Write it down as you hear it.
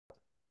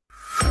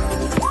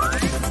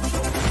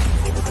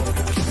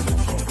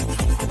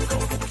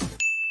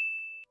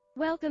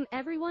Welcome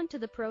everyone to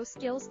the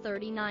ProSkills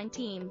 39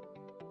 team,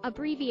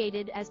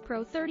 abbreviated as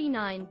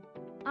PRO39.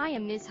 I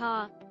am Ms.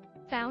 Ha,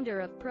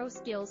 founder of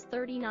ProSkills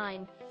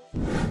 39.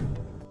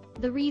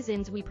 The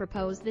reasons we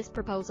propose this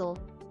proposal.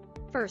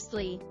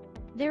 Firstly,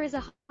 there is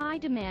a high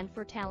demand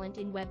for talent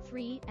in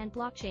Web3 and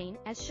blockchain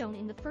as shown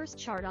in the first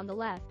chart on the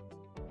left.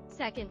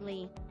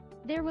 Secondly,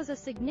 there was a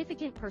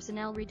significant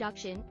personnel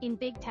reduction in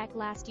big tech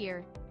last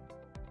year.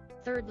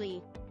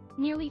 Thirdly,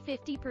 nearly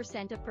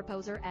 50% of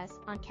proposers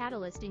on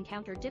Catalyst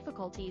encounter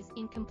difficulties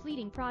in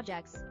completing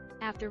projects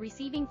after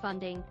receiving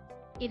funding.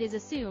 It is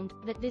assumed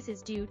that this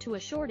is due to a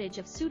shortage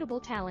of suitable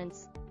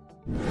talents.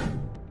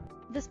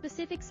 The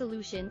specific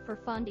solution for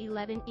Fund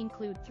 11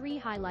 include 3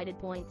 highlighted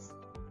points.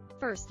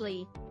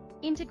 Firstly,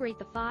 integrate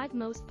the 5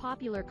 most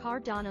popular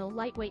Cardano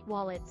lightweight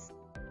wallets.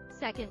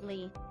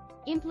 Secondly,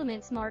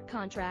 implement smart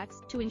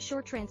contracts to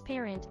ensure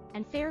transparent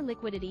and fair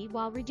liquidity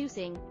while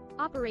reducing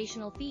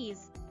operational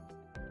fees.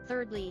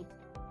 Thirdly,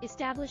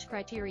 establish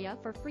criteria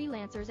for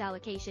freelancers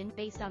allocation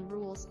based on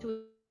rules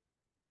to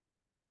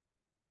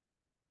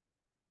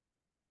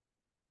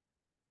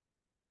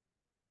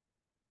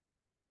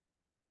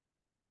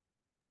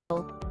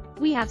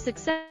we have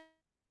success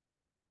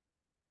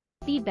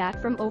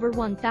feedback from over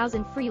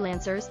 1,000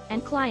 freelancers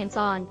and clients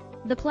on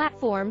the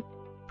platform.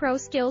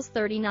 ProSkills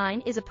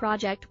 39 is a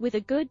project with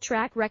a good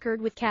track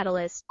record with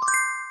Catalyst.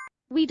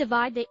 We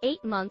divide the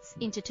 8 months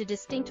into 2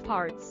 distinct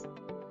parts.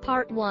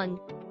 Part 1.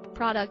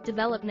 Product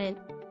development.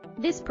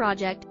 This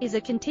project is a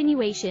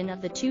continuation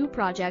of the 2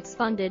 projects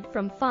funded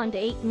from Fund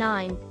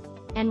 8-9,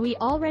 and we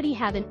already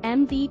have an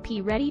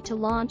MVP ready to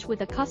launch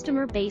with a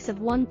customer base of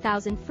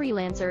 1,000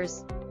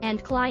 freelancers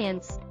and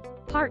clients.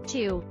 Part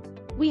 2.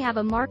 We have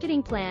a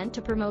marketing plan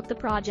to promote the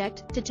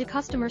project to 2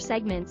 customer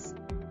segments: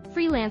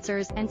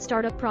 freelancers and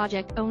startup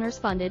project owners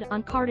funded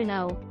on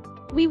Cardano.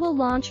 We will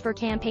launch for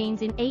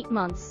campaigns in 8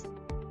 months.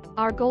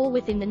 Our goal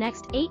within the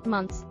next 8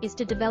 months is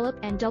to develop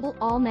and double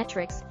all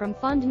metrics from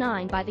Fund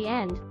 9 by the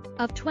end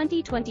of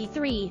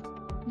 2023.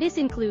 This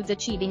includes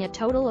achieving a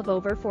total of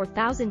over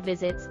 4,000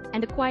 visits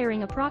and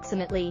acquiring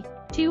approximately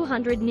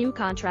 200 new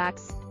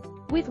contracts,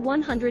 with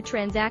 100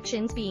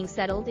 transactions being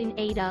settled in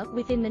ADA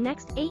within the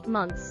next 8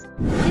 months.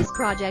 This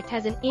project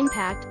has an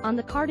impact on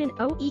the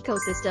Cardano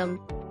ecosystem,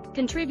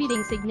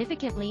 contributing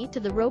significantly to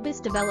the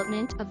robust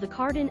development of the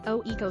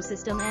Cardano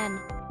ecosystem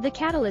and the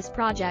Catalyst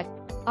project.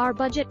 Our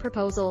budget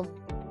proposal.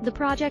 The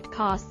project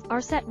costs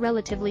are set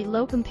relatively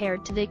low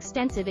compared to the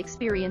extensive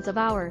experience of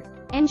our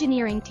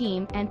engineering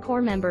team and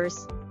core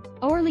members.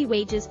 Hourly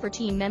wages for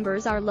team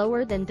members are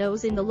lower than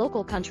those in the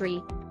local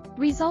country,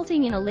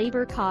 resulting in a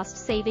labor cost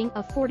saving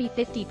of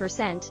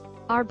 40–50%.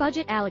 Our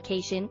budget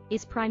allocation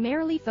is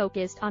primarily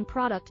focused on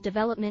product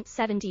development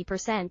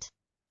 70%.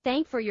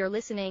 Thank for your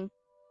listening.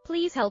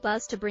 Please help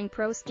us to bring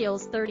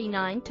ProSkills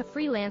 39 to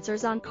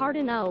freelancers on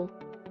Cardano.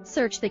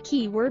 Search the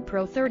keyword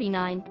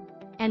Pro39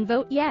 and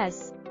vote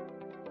yes.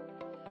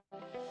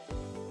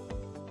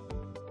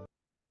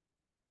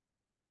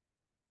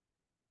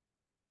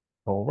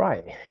 All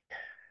right,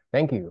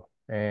 thank you.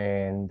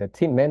 And the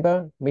team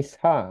member, Miss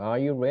Ha, are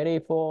you ready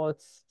for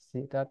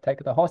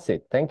take the hot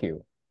seat? Thank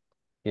you.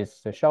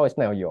 The show is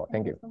now yours.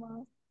 Thank you.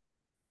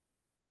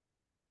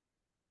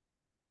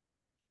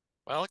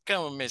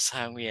 Welcome, Miss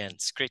Han Nguyen.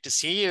 It's great to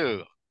see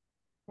you.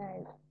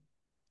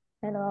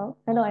 Hello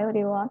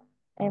everyone.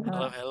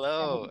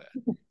 Hello.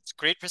 It's a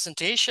great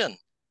presentation.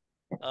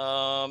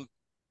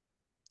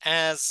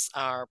 As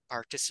our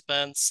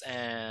participants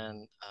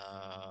and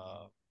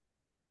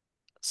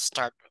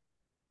start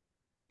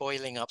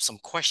boiling up some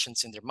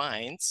questions in their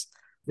minds.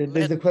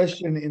 There's a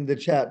question in the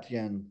chat,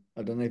 Jan.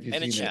 I don't know if you've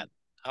seen chat.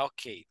 it.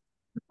 Okay.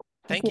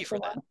 Thank you for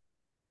that.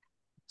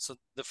 So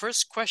the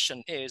first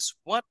question is,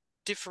 what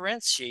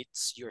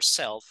differentiates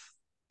yourself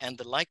and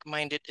the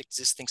like-minded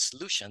existing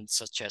solutions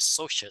such as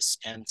Socius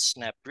and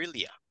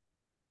Snaprillia?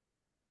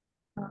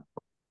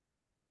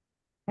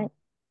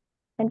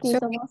 Thank you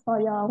so much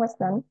for your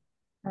question.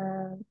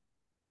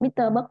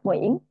 Mr. Bắc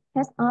Nguyễn,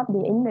 head of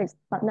the English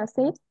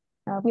partnerships,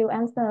 will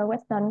answer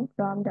question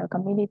from the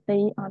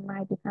community on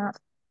my behalf.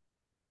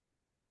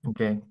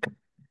 Okay.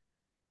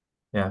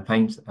 Yeah,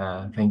 thanks.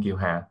 Thank you,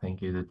 Ha.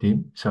 Thank you, the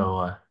team.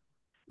 So,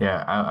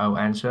 yeah, I'll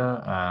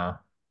answer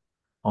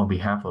on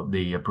behalf of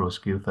the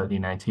ProSkills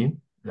 39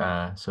 team.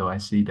 So I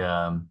see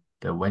the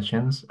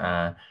questions.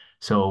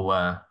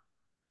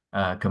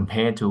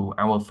 Compared to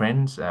our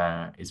friends,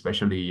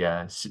 especially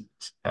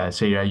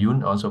Sarah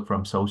Yun, also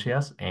from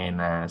Socius and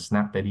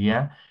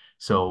Snappedia,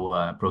 so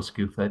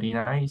ProSkills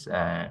 39,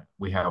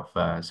 we have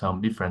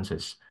some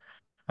differences.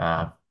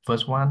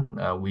 First one,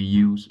 we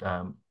use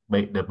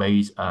the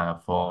base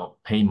for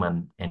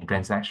payment and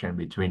transaction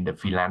between the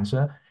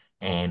freelancer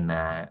and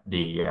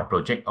the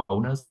project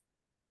owners.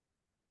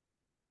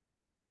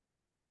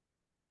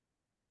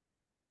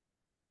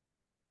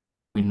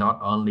 We not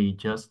only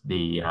just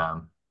the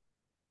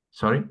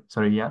sorry,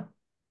 yeah.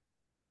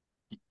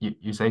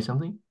 You say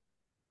something?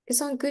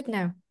 It's all good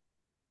now.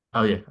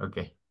 Oh yeah,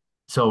 okay.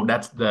 So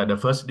that's the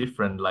first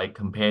difference, like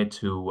compared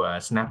to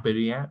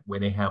Snappedia,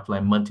 where they have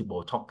like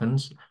multiple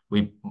tokens.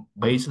 We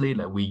basically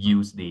like we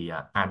use the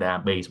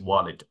ADA-based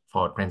wallet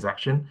for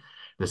transaction.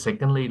 The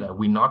secondly, like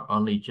we not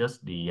only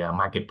just the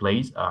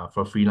marketplace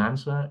for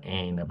freelancer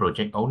and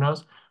project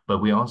owners, but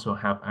we also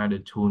have other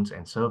tools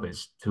and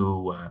service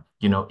to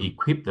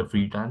equip the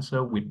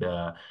freelancer with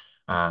the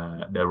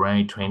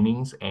right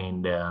trainings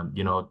and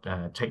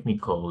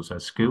technical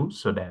skills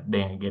so that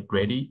they get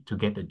ready to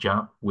get a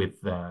job with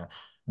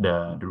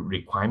the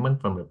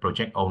requirement from the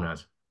project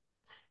owners.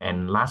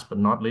 And last but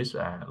not least,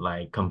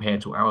 like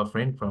compared to our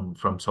friend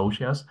from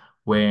socials,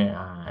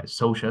 where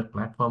social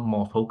platform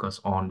more focus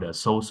on the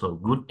social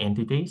good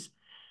entities,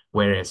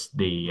 whereas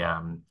the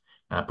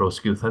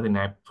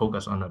ProSkill39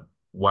 focus on a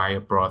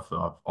wide breadth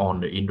of on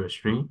the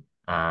industry.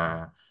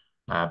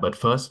 But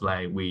first,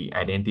 like we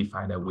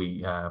identify that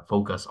we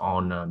focus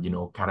on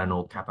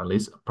Cardano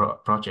Catalyst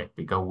project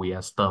because we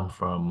are stemmed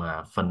from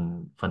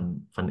Fund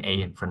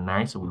A and Fund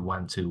 9, so we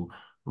want to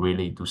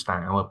really to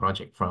start our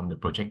project from the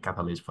project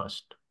Catalyst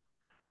first.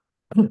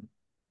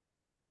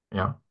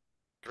 Yeah.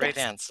 Great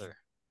Yes. answer.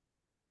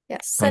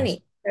 Yes,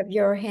 Sunny, have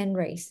your hand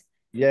raised.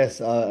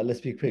 Yes,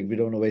 let's be quick. We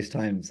don't want to waste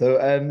time.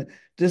 So,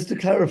 just to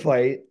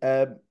clarify,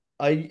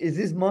 is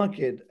this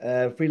market,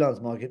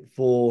 freelance market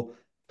for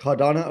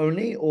Cardano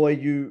only, or are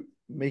you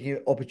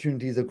making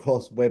opportunities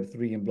across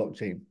Web3 and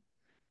blockchain?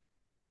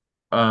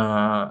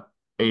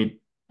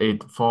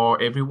 It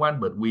for everyone,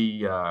 but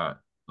we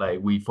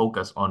we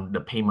focus on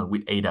the payment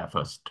with ADA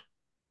first.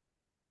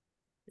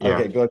 Yeah.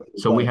 Okay, got it.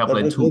 So we have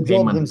like two the jobs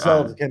payment.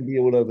 themselves can be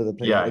all over the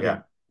place. Yeah, Okay.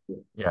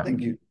 yeah.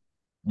 Thank you.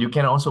 You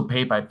can also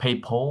pay by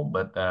PayPal,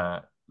 but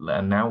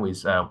now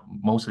is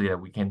mostly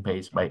we can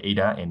pay by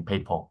ADA and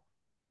PayPal.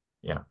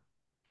 Yeah.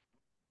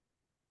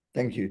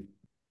 Thank you.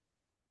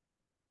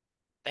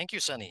 Thank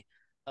you, Sunny.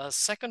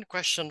 Second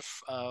question,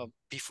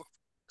 before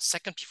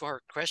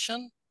her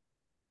question,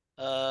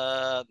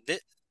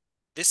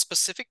 this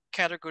specific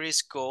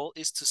category's goal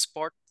is to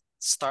support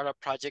startup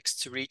projects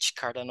to reach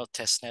Cardano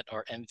testnet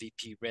or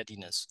MVP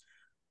readiness.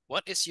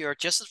 What is your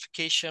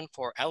justification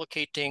for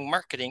allocating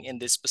marketing in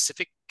this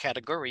specific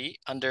category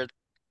under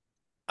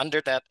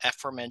that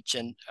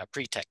aforementioned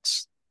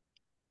pretext?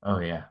 Oh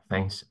yeah,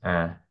 thanks.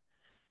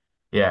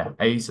 Yeah,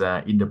 as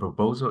in the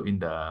proposal in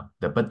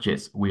the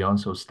budgets, we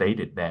also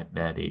stated that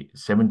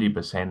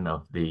 70%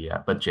 of the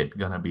budget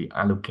gonna be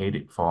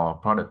allocated for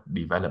product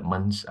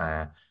developments.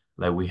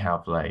 Like we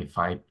have like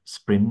 5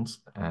 sprints,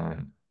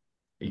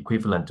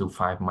 equivalent to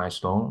 5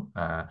 milestones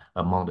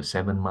among the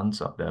 7 months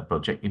of the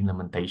project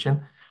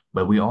implementation.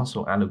 But we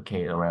also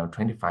allocate around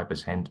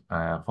 25%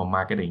 for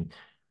marketing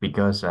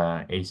because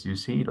as you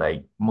see,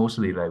 like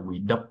mostly like we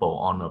double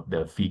on of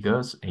the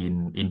figures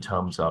in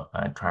terms of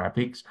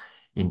traffics,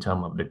 in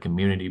terms of the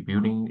community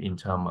building, in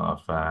terms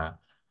of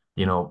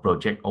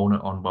project owner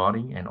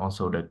onboarding, and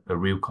also the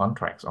real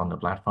contracts on the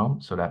platform.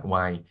 So that's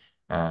why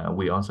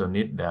we also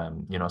need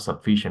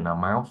sufficient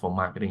amount for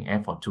marketing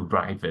effort to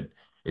drive it,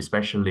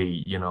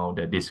 especially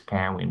the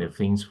discount and the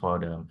things for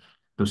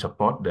to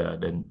support the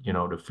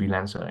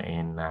freelancer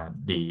and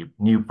the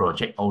new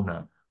project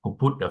owner who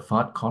put the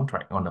first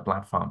contract on the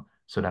platform.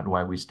 So that's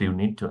why we still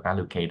need to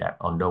allocate that,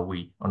 although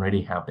we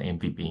already have the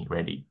MVP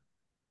ready.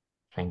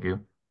 Thank you.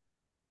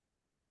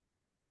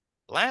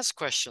 Last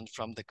question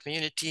from the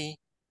community.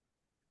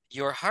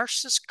 Your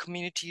harshest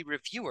community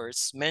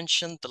reviewers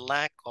mentioned the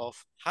lack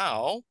of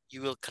how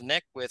you will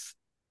connect with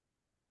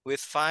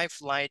 5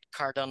 light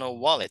Cardano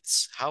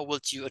wallets. How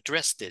would you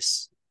address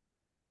this?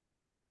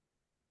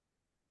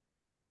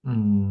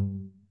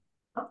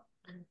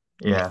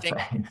 Yeah, think...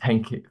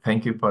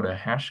 thank you for the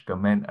hash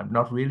comment. I'm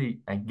not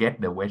really I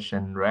get the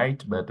question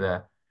right, but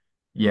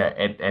yeah,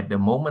 at the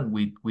moment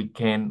we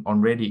can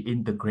already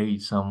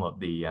integrate some of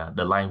the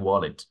light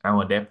wallet.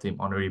 Our dev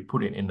team already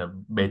put it in the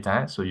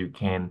beta, so you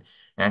can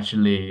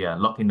actually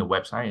log in the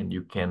website and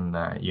you can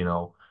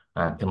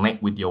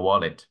connect with your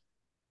wallet.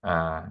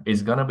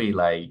 It's gonna be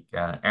like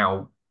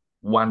out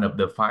one of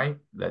the 5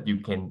 that you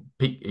can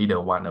pick either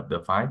one of the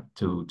 5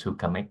 to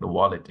connect the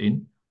wallet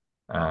in,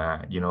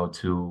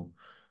 to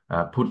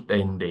put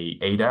in the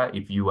ADA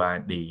if you are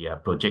the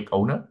project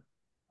owner,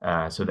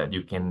 so that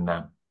you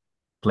can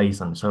place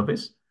on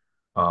service,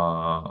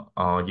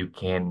 or you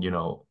can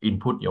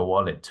input your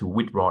wallet to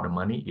withdraw the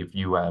money if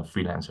you are a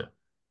freelancer.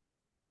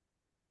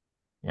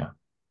 Yeah.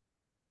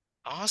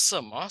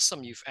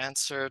 Awesome. You've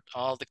answered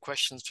all the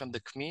questions from the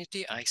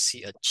community. I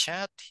see a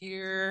chat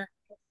here.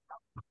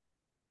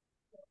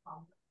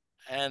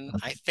 And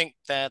I think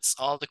that's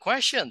all the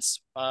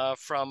questions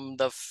from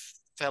the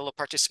fellow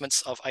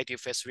participants of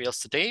IdeaFest Reels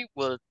today.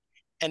 Will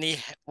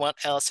anyone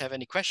else have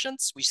any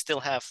questions? We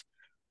still have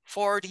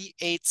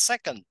 48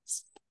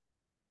 seconds.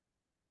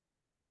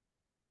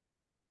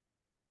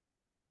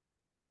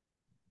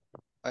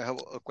 I have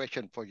a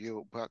question for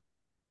you, Buck.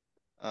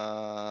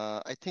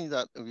 I think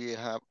that we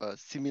have a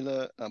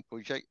similar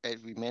project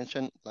as we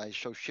mentioned, like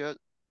social.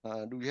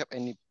 Do you have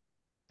any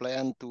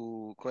plan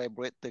to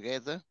collaborate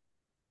together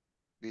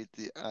with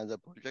the other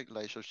project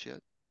like social?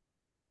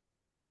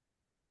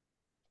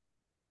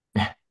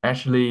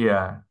 Actually,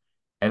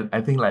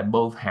 I think like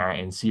both Hà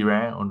and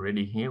Sira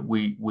already here.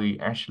 We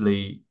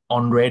actually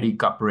already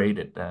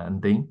cooperated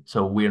and thing.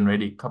 So we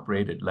already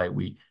cooperated. Like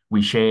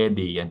we share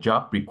the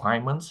job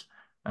requirements.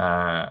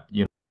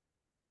 You know,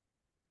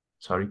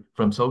 sorry,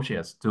 from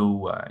socials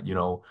to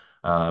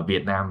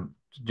Vietnam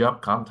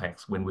job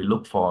contacts when we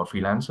look for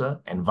freelancer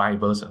and vice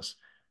versa.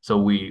 So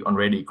we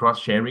already cross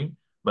sharing,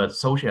 but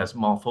socials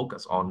more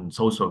focused on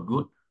social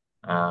good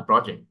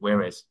project,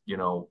 whereas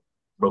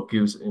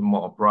Brocuse is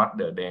more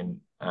broader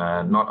than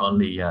not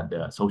only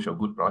the social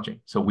good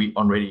project. So we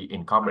already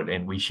incorporate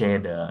and we share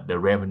the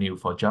revenue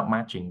for job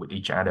matching with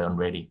each other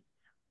already.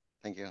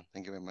 Thank you.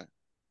 Thank you very much.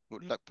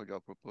 Good luck for your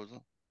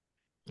proposal.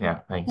 Yeah,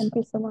 thanks. Thank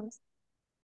you so much.